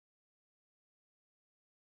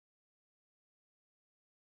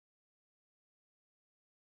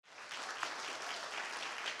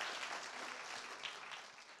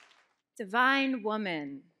Divine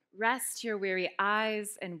woman, rest your weary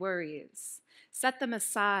eyes and worries. Set them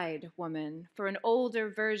aside, woman, for an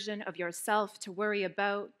older version of yourself to worry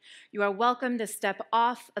about. You are welcome to step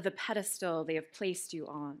off of the pedestal they have placed you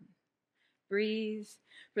on. Breathe,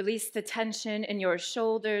 release the tension in your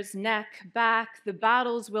shoulders, neck, back. The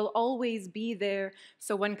battles will always be there,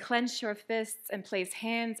 so unclench your fists and place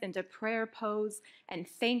hands into prayer pose and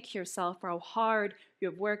thank yourself for how hard you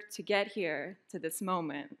have worked to get here to this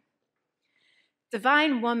moment.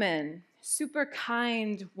 Divine woman, super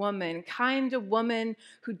kind woman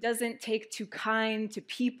who doesn't take too kind to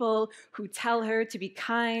people who tell her to be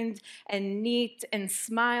kind and neat and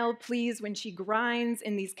smile, please, when she grinds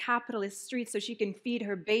in these capitalist streets so she can feed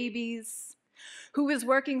her babies, who is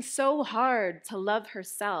working so hard to love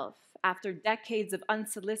herself after decades of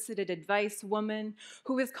unsolicited advice, woman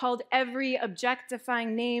who is called every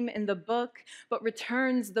objectifying name in the book but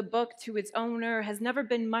returns the book to its owner, has never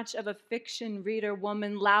been much of a fiction reader,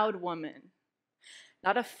 woman, loud woman.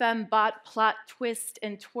 Not a fembot plot twist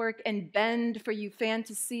and twerk and bend for you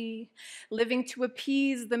fantasy, living to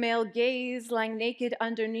appease the male gaze, lying naked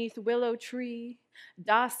underneath willow tree,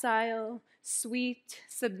 docile, sweet,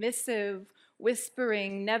 submissive,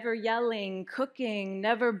 whispering, never yelling, cooking,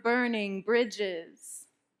 never burning bridges.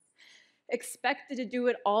 Expected to do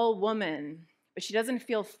it all, woman, but she doesn't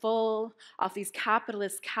feel full off these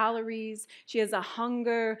capitalist calories. She has a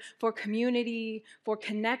hunger for community, for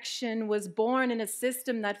connection, was born in a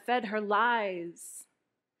system that fed her lies.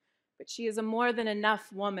 But she is a more than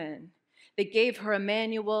enough woman. They gave her a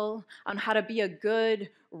manual on how to be a good,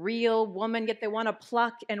 real woman, yet they want to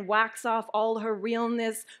pluck and wax off all her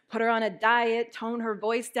realness, put her on a diet, tone her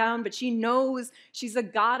voice down, but she knows she's a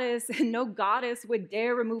goddess, and no goddess would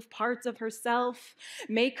dare remove parts of herself,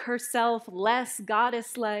 make herself less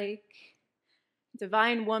goddess-like.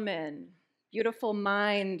 Divine woman, beautiful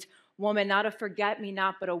mind, woman, not a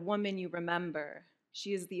forget-me-not, but a woman you remember.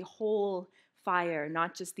 She is the whole fire,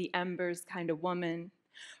 not just the embers kind of woman.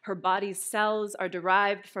 Her body's cells are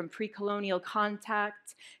derived from pre-colonial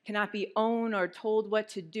contact, cannot be owned or told what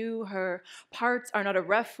to do. Her parts are not a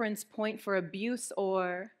reference point for abuse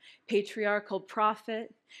or patriarchal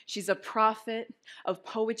profit. She's a prophet of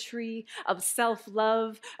poetry, of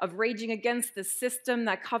self-love, of raging against the system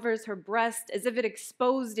that covers her breast as if it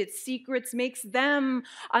exposed its secrets, makes them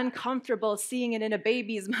uncomfortable seeing it in a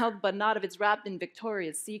baby's mouth, but not if it's wrapped in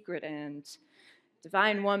Victoria's Secret. And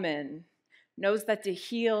divine woman knows that to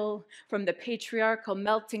heal from the patriarchal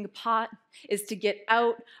melting pot is to get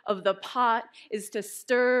out of the pot, is to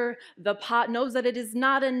stir the pot, knows that it is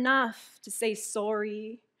not enough to say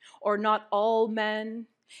sorry or not all men,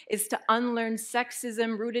 is to unlearn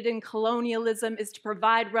sexism rooted in colonialism, is to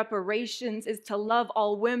provide reparations, is to love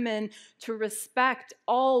all women, to respect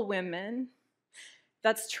all women.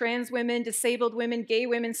 That's trans women, disabled women, gay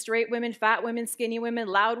women, straight women, fat women, skinny women,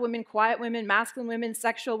 loud women, quiet women, masculine women,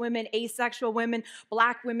 sexual women, asexual women,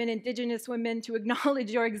 black women, indigenous women. To acknowledge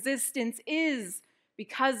your existence is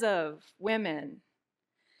because of women.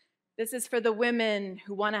 This is for the women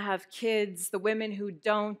who want to have kids, the women who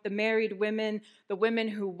don't, the married women, the women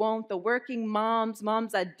who won't, the working moms,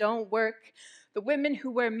 moms that don't work, the women who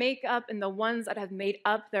wear makeup, and the ones that have made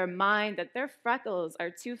up their mind that their freckles are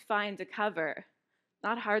too fine to cover.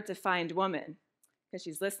 Not hard to find woman, because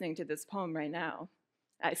she's listening to this poem right now.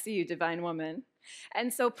 I see you, divine woman.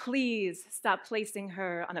 And so please stop placing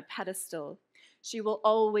her on a pedestal. She will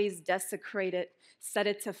always desecrate it, set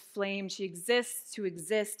it to flame. She exists to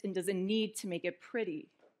exist and doesn't need to make it pretty.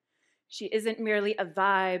 She isn't merely a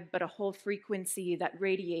vibe, but a whole frequency that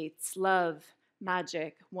radiates love,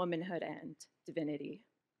 magic, womanhood, and divinity.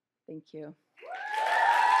 Thank you.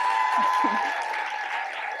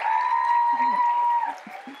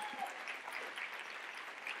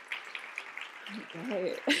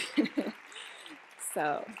 Right.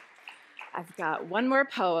 So I've got one more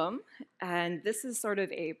poem, and this is sort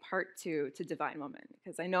of a part 2 to Divine Woman,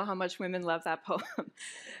 because I know how much women love that poem.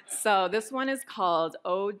 So this one is called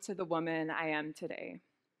Ode to the Woman I Am Today.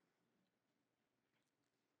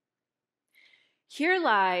 Here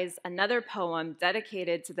lies another poem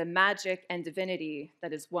dedicated to the magic and divinity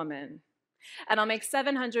that is woman. And I'll make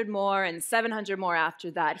 700 more and 700 more after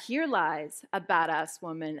that. Here lies a badass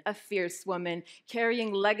woman, a fierce woman,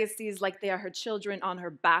 carrying legacies like they are her children on her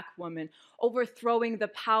back, woman, overthrowing the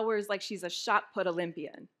powers like she's a shot put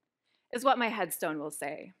Olympian, is what my headstone will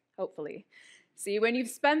say, hopefully. See, when you've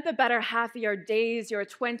spent the better half of your days, your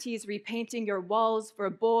 20s, repainting your walls for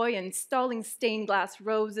a boy, installing stained glass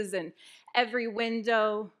roses in every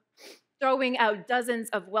window, throwing out dozens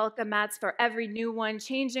of welcome mats for every new one,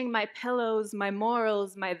 changing my pillows, my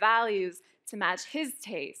morals, my values to match his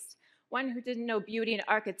taste. one who didn't know beauty in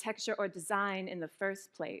architecture or design in the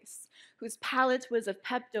first place, whose palate was of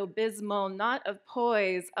Pepto-Bismol, not of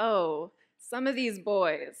poise. Oh, some of these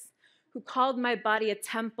boys, who called my body a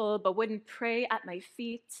temple but wouldn't pray at my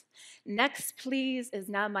feet. Next, please, is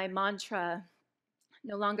now my mantra.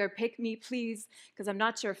 No longer pick me, please, because I'm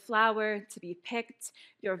not your flower to be picked.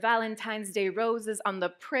 Your Valentine's Day roses on the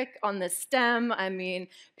prick, on the stem. I mean,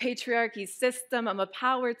 patriarchy system. I'm a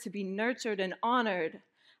power to be nurtured and honored.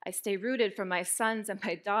 I stay rooted for my sons and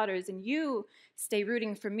my daughters, and you stay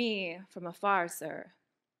rooting for me from afar, sir.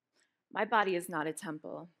 My body is not a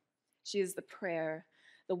temple. She is the prayer,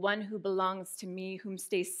 the one who belongs to me, whom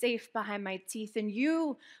stays safe behind my teeth, and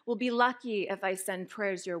you will be lucky if I send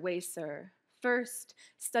prayers your way, sir. First,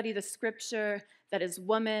 study the scripture that is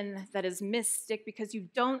woman, that is mystic, because you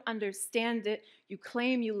don't understand it. You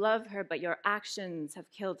claim you love her, but your actions have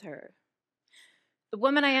killed her. The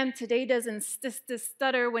woman I am today doesn't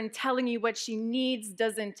stutter when telling you what she needs,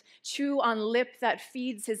 doesn't chew on lip that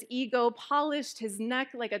feeds his ego, polished his neck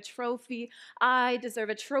like a trophy. I deserve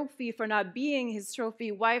a trophy for not being his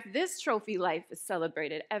trophy wife. This trophy life is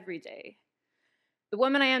celebrated every day. The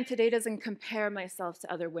woman I am today doesn't compare myself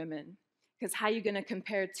to other women, because how are you going to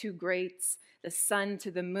compare two greats, the sun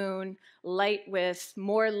to the moon, light with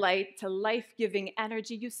more light to life-giving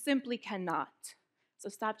energy? You simply cannot. So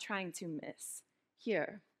stop trying to miss.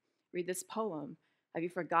 Here, read this poem. Have you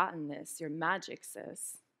forgotten this? Your magic,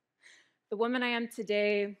 sis. The woman I am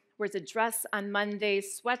today wears a dress on Monday,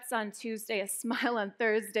 sweats on Tuesday, a smile on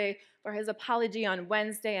Thursday, for his apology on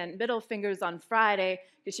Wednesday, and middle fingers on Friday,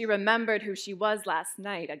 because she remembered who she was last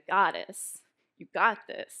night, a goddess. You got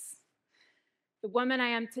this. The woman I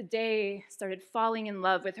am today started falling in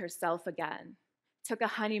love with herself again, took a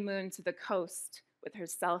honeymoon to the coast with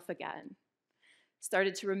herself again,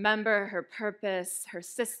 started to remember her purpose, her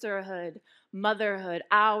sisterhood, motherhood,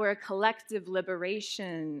 our collective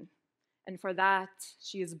liberation. And for that,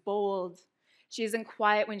 she is bold. She isn't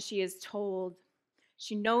quiet when she is told.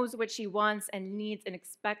 She knows what she wants and needs and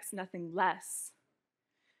expects nothing less.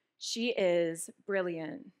 She is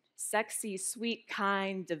brilliant, sexy, sweet,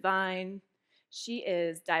 kind, divine. She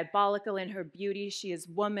is diabolical in her beauty. She is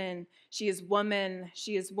woman. She is woman.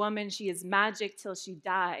 She is woman. She is magic till she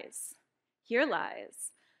dies. Here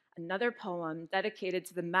lies another poem dedicated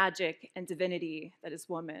to the magic and divinity that is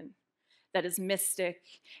woman, that is mystic.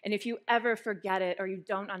 And if you ever forget it or you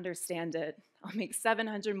don't understand it, I'll make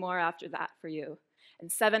 700 more after that for you,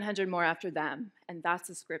 and 700 more after them. And that's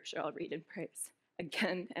the scripture I'll read in praise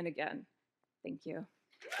again and again. Thank you.